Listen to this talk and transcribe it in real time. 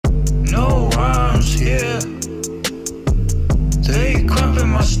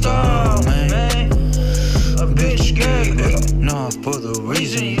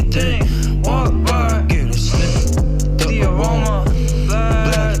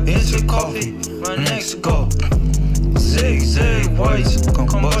coffee, my next go. Zigzag whites,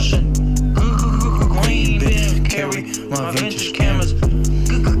 combustion. Green bin, carry my vintage cameras.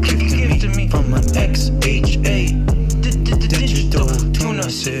 Gifted me from an XHA. Digital tuna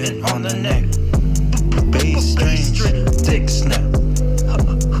sitting on the neck. Bass string, thick snap.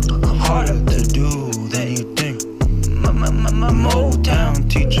 Harder to do than you think. Motown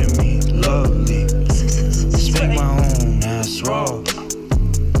teaching me lovely. Speak my own ass raw.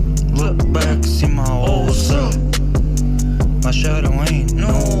 Look back, see my old self. My shadow ain't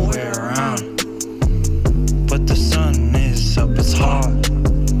nowhere around, but the sun is up, it's hot.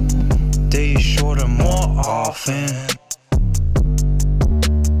 Days shorter more often.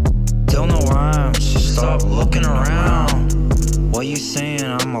 Tell no rhymes, just stop looking around. What you saying,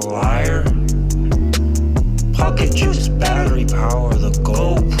 I'm a liar? Pocket juice, battery power, the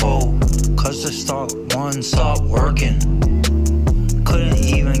GoPro. Cause the stock one stopped working. Couldn't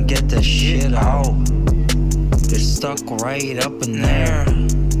even get the shit out. It's stuck right up in there.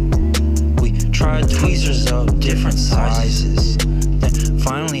 We tried tweezers of different sizes. Then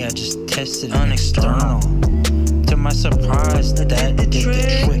finally I just tested an external. To my surprise, that did the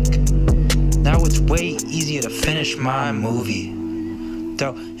trick. Now it's way easier to finish my movie.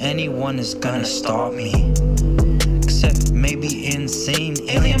 Doubt anyone is gonna stop me, except maybe insane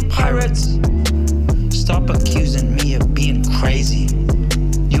alien pirates. Stop accusing me of being crazy.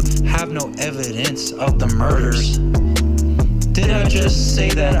 You have no evidence of the murders. Did I just say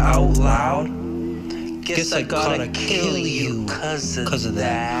that out loud? Guess I gotta kill you cause of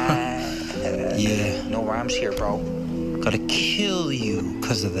that. Yeah. No rhymes here, bro. Gotta kill you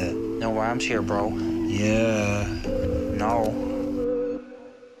cause of that. No rhymes here, bro. Yeah.